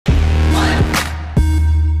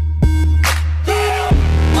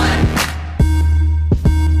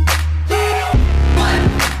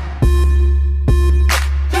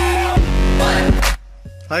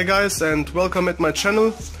Hi guys and welcome at my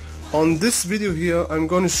channel. On this video here I'm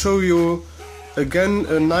going to show you again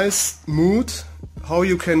a nice mood how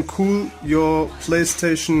you can cool your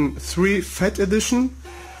PlayStation 3 Fat Edition.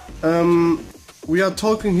 We are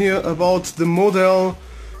talking here about the model,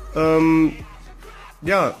 we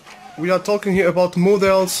are talking here about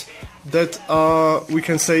models that are, we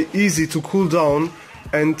can say, easy to cool down,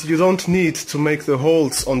 and you don't need to make the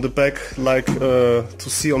holes on the back like to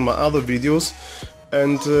see on my other videos.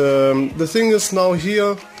 And the thing is now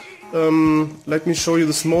here, let me show you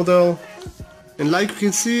this model. And like you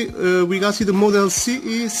can see, we got here the model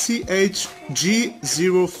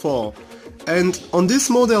CECH-G04. And on this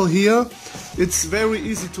model here, it's very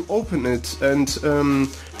easy to open it. And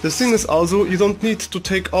the thing is also, you don't need to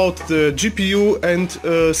take out the GPU and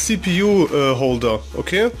CPU holder,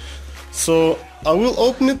 okay? So I will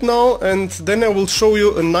open it now and then I will show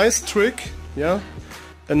you a nice trick, yeah?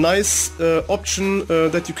 A nice option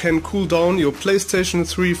that you can cool down your PlayStation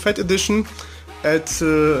 3 Fat Edition at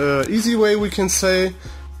easy way, we can say,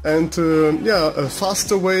 and a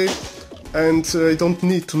faster way, and you don't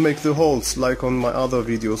need to make the holes like on my other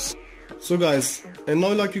videos. So guys, and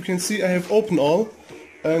now like you can see I have opened all,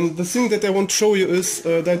 and the thing that I want to show you is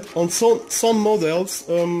that on some models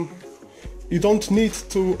you don't need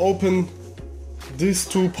to open these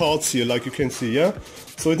two parts here, like you can see, yeah?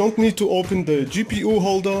 So you don't need to open the GPU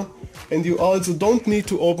holder, and you also don't need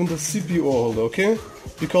to open the CPU holder, okay?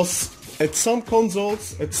 Because at some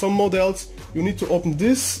consoles, at some models, you need to open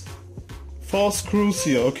this 4 screws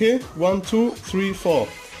here, okay? 1, 2, 3, 4.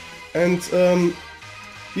 And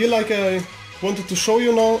here, like I wanted to show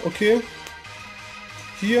you now, okay?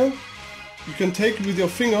 Here, you can take it with your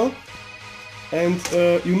finger, and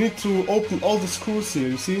you need to open all the screws here,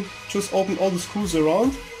 you see? Just open all the screws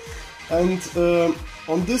around, and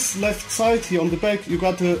on this left side here on the back you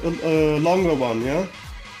got a longer one, yeah?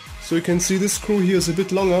 So you can see this screw here is a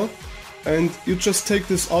bit longer, and you just take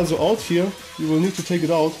this also out here. You will need to take it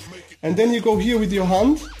out, and then you go here with your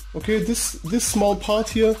hand, okay? This small part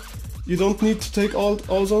here you don't need to take out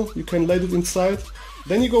also, you can let it inside.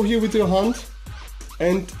 Then you go here with your hand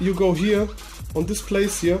and you go here on this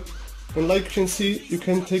place here, and like you can see you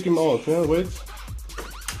can take him out, yeah? Wait,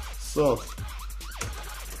 so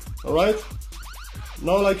alright.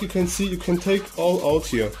 Now like you can see you can take all out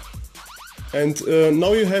here, and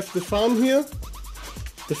now you have the fan here,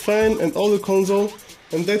 the fan and all the console,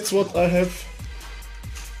 and that's what I have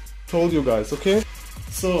told you guys, okay?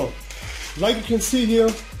 So like you can see here,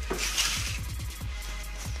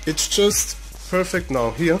 it's just perfect now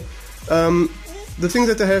here. The thing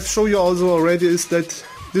that I have shown you also already is that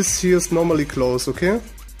this here is normally closed, okay?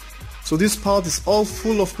 So this part is all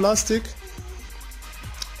full of plastic,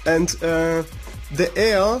 and the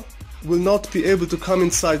air will not be able to come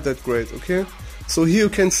inside that grate, okay? So here you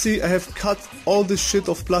can see I have cut all this shit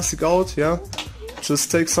of plastic out, yeah?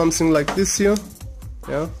 Just take something like this here,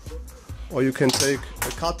 yeah? Or you can take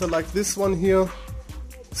a cutter like this one here.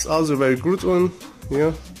 It's also a very good one,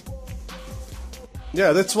 yeah?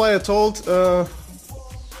 Yeah, that's why I told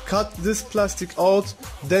cut this plastic out,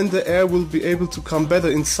 then the air will be able to come better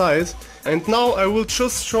inside. And now I will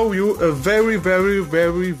just show you a very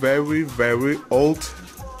old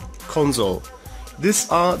console. These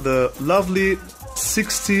are the lovely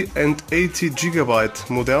 60 and 80 gigabyte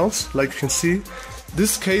models, like you can see.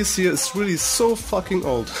 This case here is really so fucking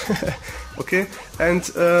old. Okay,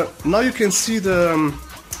 and now you can see the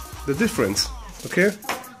difference, okay?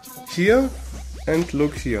 Here and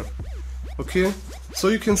look here, okay? So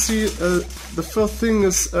you can see the first thing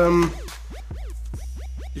is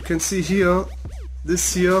you can see here,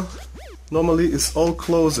 this here normally is all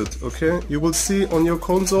closed, okay? You will see on your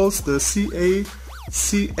consoles the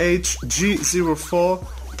CECH-G04.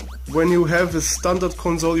 When you have a standard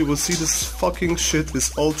console, you will see this fucking shit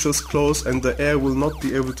is all just closed and the air will not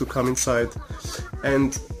be able to come inside.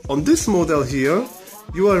 And on this model here,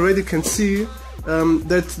 you already can see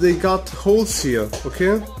that they got holes here,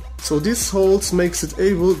 okay? So these holes makes it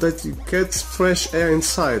able that you get fresh air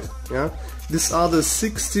inside, yeah? These are the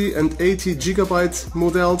 60 and 80 gigabyte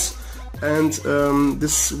models, and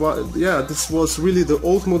this was really the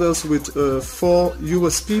old models with 4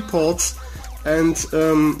 USB ports, and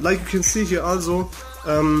like you can see here also,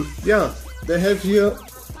 they have here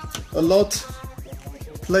a lot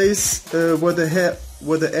place where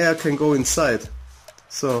the air can go inside.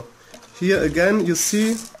 So here again you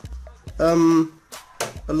see a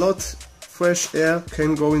lot fresh air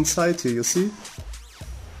can go inside here, you see?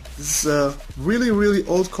 This is a really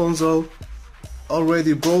old console,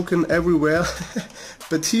 already broken everywhere,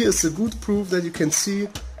 but here is a good proof that you can see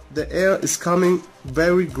the air is coming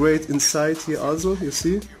very great inside here also, you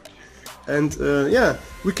see. And yeah,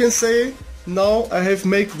 we can say now I have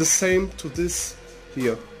made the same to this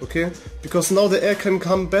here, okay? Because now the air can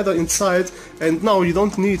come better inside, and now you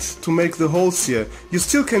don't need to make the holes here. You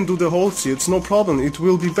still can do the holes here, it's no problem, it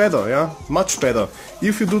will be better, yeah? Much better.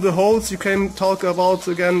 If you do the holes, you can talk about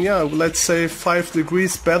again, yeah, let's say 5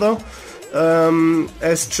 degrees better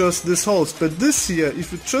as just this holes. But this here,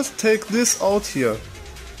 if you just take this out here,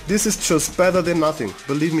 this is just better than nothing,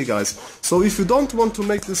 believe me guys. So if you don't want to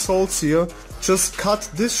make these holes here, just cut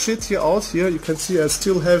this shit here out here. You can see I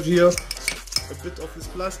still have here a bit of this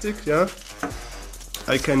plastic, yeah.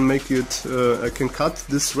 I can make it, I can cut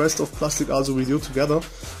this rest of plastic also with you together,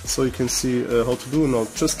 so you can see how to do it now.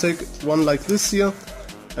 Just take one like this here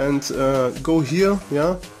and go here,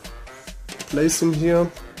 yeah. Place him here.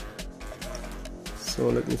 So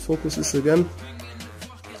let me focus this again.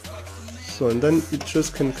 So and then you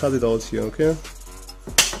just can cut it out here, okay?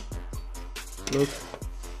 Look,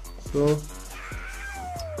 so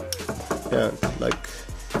yeah, like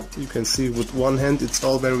you can see with one hand it's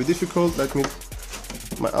all very difficult. Let me,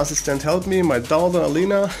 my assistant help me, my daughter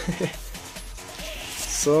Alina.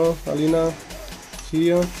 So Alina,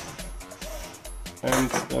 here,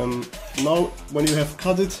 and now when you have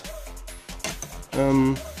cut it,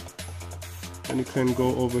 then you can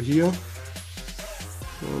go over here.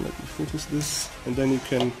 So let me focus this, and then you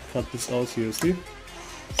can cut this out here, see?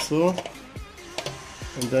 So,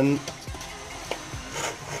 and then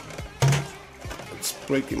let's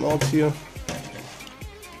break him out here.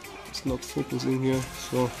 It's not focusing here,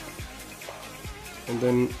 so, and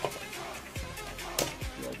then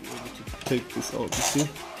I'll be able to take this out, you see?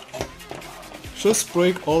 Just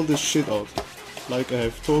break all this shit out, like I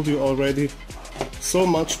have told you already. So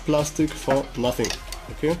much plastic for nothing,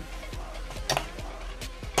 okay?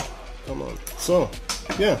 Come on. So,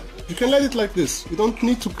 yeah, you can let it like this. You don't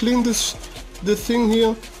need to clean the thing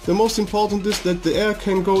here. The most important is that the air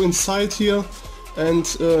can go inside here, and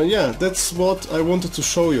yeah, that's what I wanted to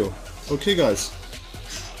show you. Okay guys,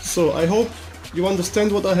 so I hope you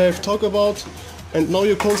understand what I have talked about, and now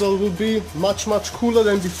your console will be much cooler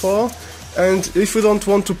than before. And if you don't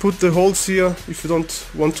want to put the holes here, if you don't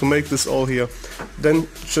want to make this all here, then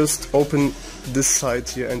just open this side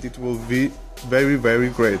here and it will be very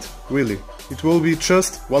great, really. It will be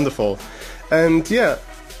just wonderful. And yeah,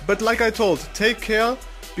 but like I told, take care,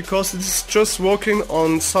 because it's just working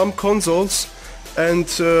on some consoles. And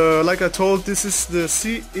like I told, this is the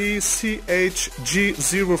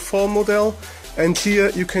CECH-G04 model, and here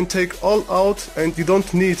you can take all out and you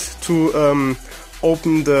don't need to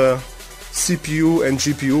open the CPU and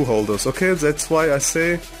GPU holders, okay? That's why I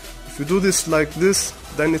say, if you do this like this,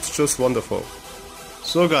 then it's just wonderful.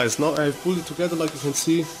 So guys, now I have pulled it together, like you can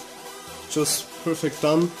see, just perfect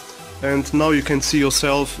done. And now you can see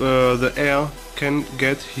yourself, the air can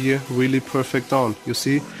get here really perfect down, you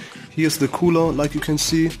see? Here's the cooler, like you can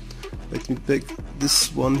see. Let me take this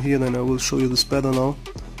one here, then I will show you this better now.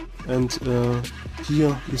 And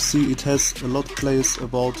here you see it has a lot place,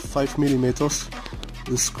 about 5 millimeters.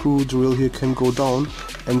 The screw drill here can go down,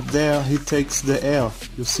 and there he takes the air,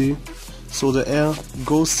 you see. So the air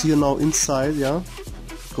goes here now inside, yeah,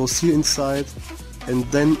 goes here inside, and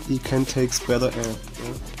then he can take better air,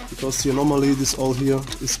 yeah? Because here normally this all here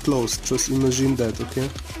is closed. Just imagine that, okay?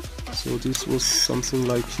 So this was something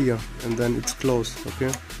like here, and then it's closed,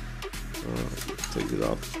 okay? Take it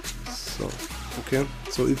out. So, okay,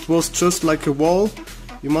 so it was just like a wall.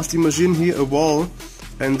 You must imagine here a wall,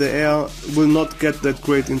 and the air will not get that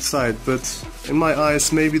great inside. But in my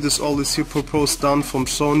eyes, maybe this all is here proposed done from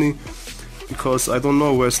Sony, because I don't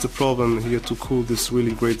know where's the problem here to cool this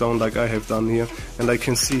really great down like I have done here. And I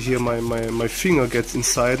can see here my finger gets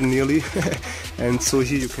inside nearly. And so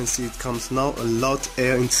here you can see it comes now a lot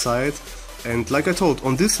air inside. And like I told,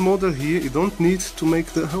 on this model here you don't need to make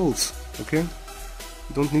the holes, okay?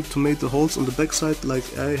 You don't need to make the holes on the back side like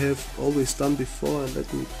I have always done before. And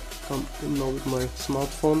let me come in now with my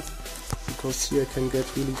smartphone, because here I can get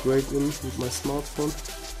really great in with my smartphone.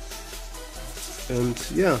 And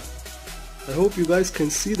yeah, I hope you guys can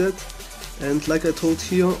see that. And like I told,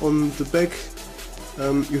 here on the back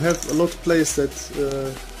you have a lot of place that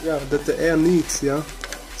yeah, that the air needs, yeah.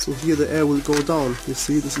 So here the air will go down, you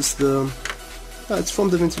see. This is the, yeah, it's from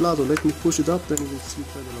the ventilator. Let me push it up, then you will see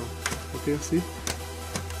better now. Okay, see?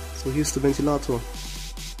 So here's the ventilator,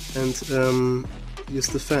 and here's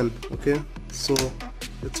the fan, okay? So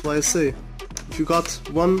that's why I say, if you got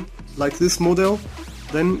one like this model,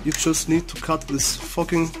 then you just need to cut this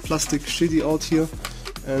fucking plastic shitty out here,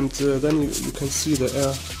 and then you can see the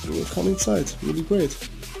air will come inside, really great.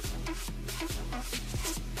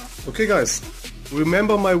 Okay guys,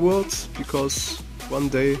 remember my words, because one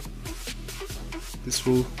day this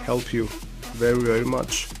will help you very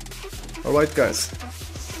much. Alright guys,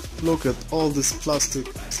 look at all this plastic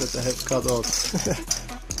that I have cut out.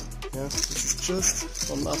 Yeah, this is just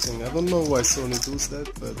for nothing. I don't know why Sony does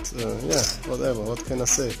that, but yeah, whatever, what can I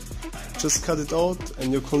say? Just cut it out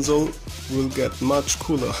and your console will get much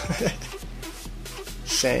cooler.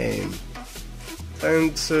 Shame.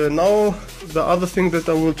 And now the other thing that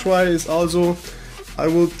I will try is also I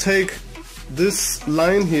will take this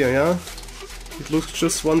line here, yeah. It looks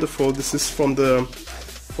just wonderful. This is from the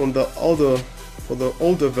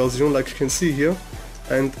older version, like you can see here,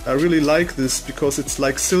 and I really like this because it's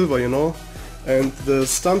like silver, you know. And the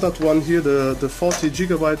standard one here, the 40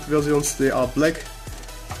 GB versions, they are black.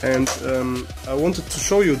 And I wanted to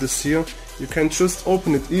show you this here. You can just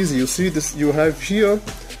open it easy. You see this? You have here.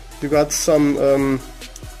 You got some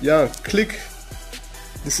yeah, click.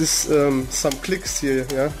 This is some clicks here.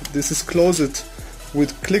 Yeah, this is closed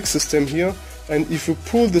with click system here. And if you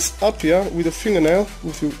pull this up here with a fingernail,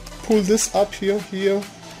 if you pull this up here,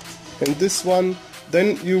 and this one,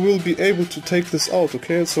 then you will be able to take this out.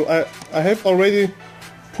 Okay, so I have already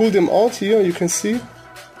pulled them out here. You can see.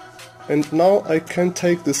 And now I can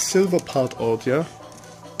take the silver part out, yeah?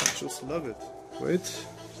 I just love it. Wait.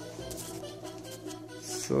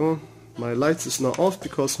 So, my lights is now off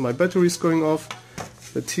because my battery is going off.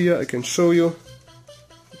 But here I can show you.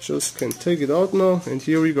 Just can take it out now, and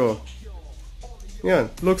here we go. Yeah,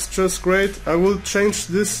 looks just great. I will change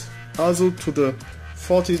this also to the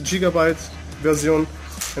 40 GB version,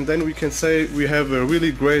 and then we can say we have a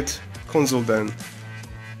really great console then.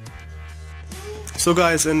 So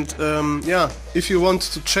guys, and yeah, if you want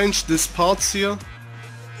to change these parts here,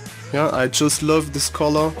 yeah, I just love this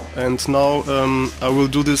color, and now I will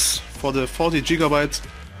do this for the 40 GB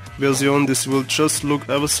version. This will just look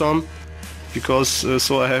awesome, because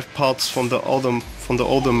so I have parts from the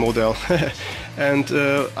older model. And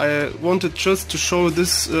I wanted just to show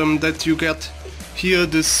this, that you get here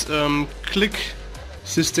this click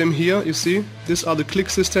system here. You see, these are the click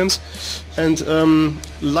systems, and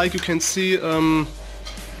like you can see on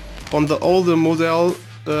the older model,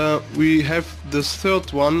 we have this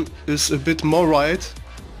third one is a bit more right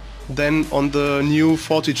than on the new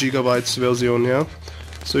 40 GB version. Yeah,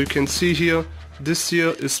 so you can see here, this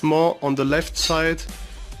here is more on the left side,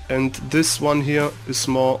 and this one here is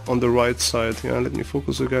more on the right side. Yeah, let me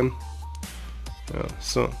focus again. Yeah,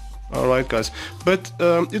 so alright guys, but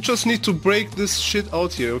you just need to break this shit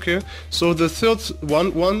out here, okay? So the third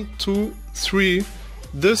one, 1, 2, 3,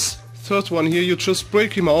 this third one here, you just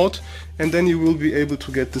break him out, and then you will be able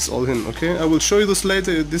to get this all in, okay? I will show you this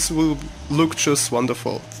later. This will look just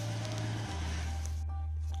wonderful.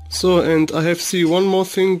 So, and I have seen one more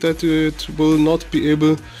thing, that it will not be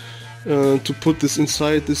able to put this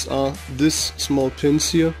inside. These are these small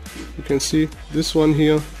pins here. You can see this one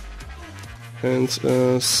here. And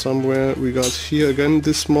somewhere we got here again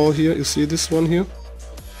this small here, you see this one here.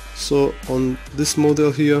 So on this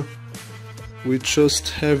model here we just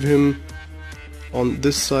have him on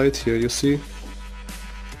this side here, you see.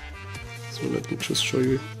 So let me just show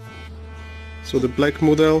you. So the black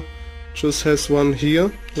model just has one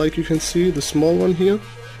here, like you can see, the small one here.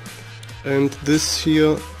 And this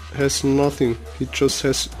here has nothing, it just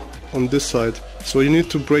has on this side. So you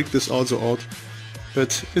need to break this also out,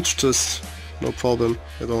 but it's just no problem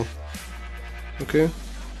at all. Okay,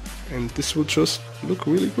 and this will just look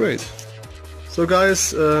really great. So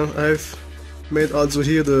guys, I've made also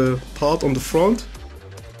here the part on the front.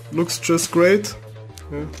 Looks just great.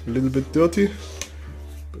 Yeah, a little bit dirty,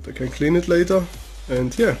 but I can clean it later.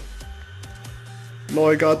 And yeah, now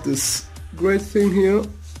I got this great thing here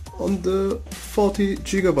on the 40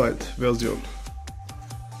 GB version.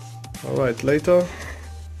 Alright, later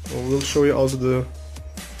I will show you also the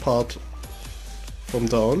part from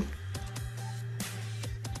down.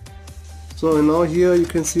 So and now here you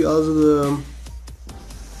can see also the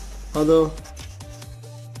other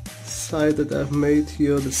side that I've made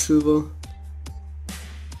here, the silver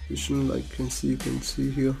vision, like you can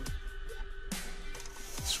see here.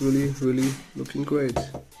 It's really looking great.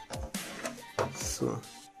 So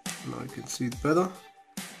now you can see it better.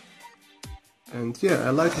 And yeah,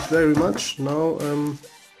 I like it very much. Now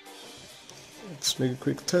let's make a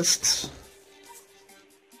quick test.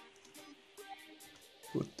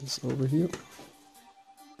 Put this over here.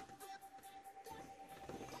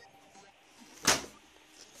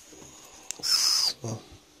 So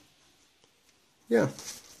yeah,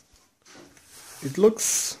 it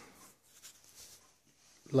looks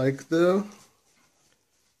like the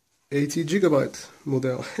 80 GB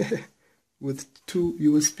model. with 2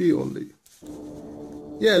 USB only.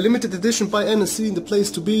 Yeah, limited edition by NSC in the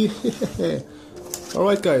place to be.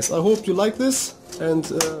 Alright guys, I hope you like this, and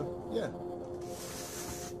yeah.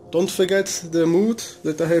 Don't forget the mood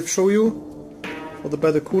that I have shown you for the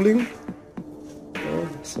better cooling.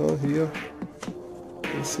 So here,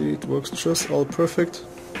 you see it works just all perfect.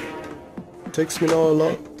 It takes me now a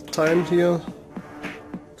lot of time here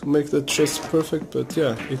to make that just perfect, but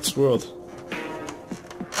yeah, it's worth.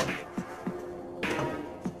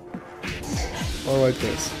 Alright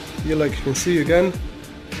guys, here like you can see again,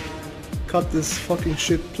 cut this fucking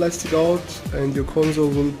shit plastic out and your console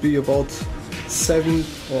will be about 7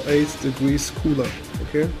 or 8 degrees cooler,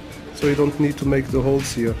 okay? So you don't need to make the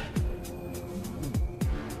holes here.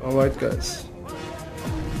 Alright guys.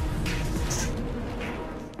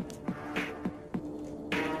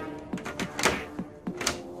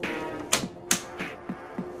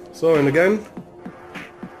 So, and again,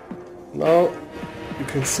 now you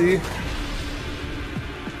can see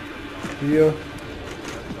here,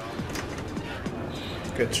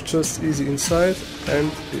 gets just easy inside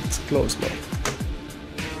and it's closed now.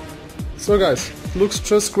 So guys, looks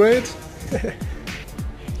just great.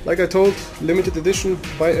 Like I told, limited edition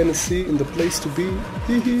by NSC in the place to be.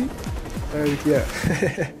 And yeah,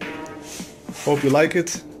 hope you like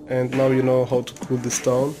it, and now you know how to cool this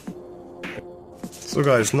down. So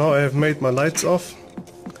guys, now I have made my lights off,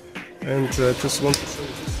 and just want to show you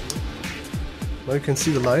this. Now you can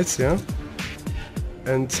see the lights, yeah?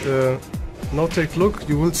 And now take a look,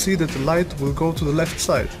 you will see that the light will go to the left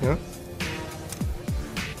side, yeah?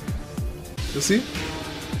 You see?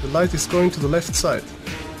 The light is going to the left side.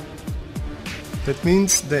 That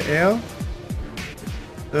means the air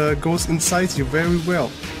goes inside you very well.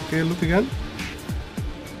 Okay, look again.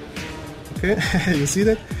 Okay, you see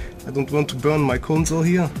that? I don't want to burn my console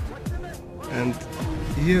here. And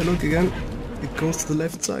here, look again, it goes to the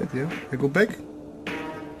left side, yeah? I go back.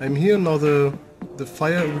 I'm here, now the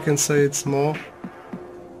fire, we can say it's more...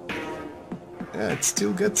 Yeah, it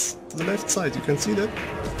still gets to the left side, you can see that?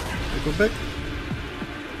 I go back.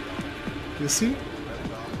 You see?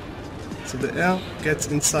 So the air gets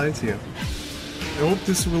inside here. I hope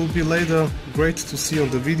this will be later great to see on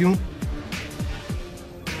the video.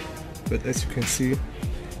 But as you can see,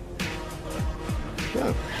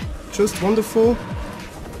 yeah, just wonderful.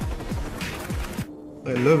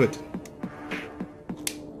 I love it.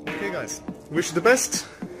 Okay guys, wish you the best,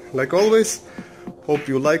 like always. Hope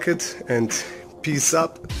you like it, and peace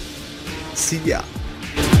up. See ya.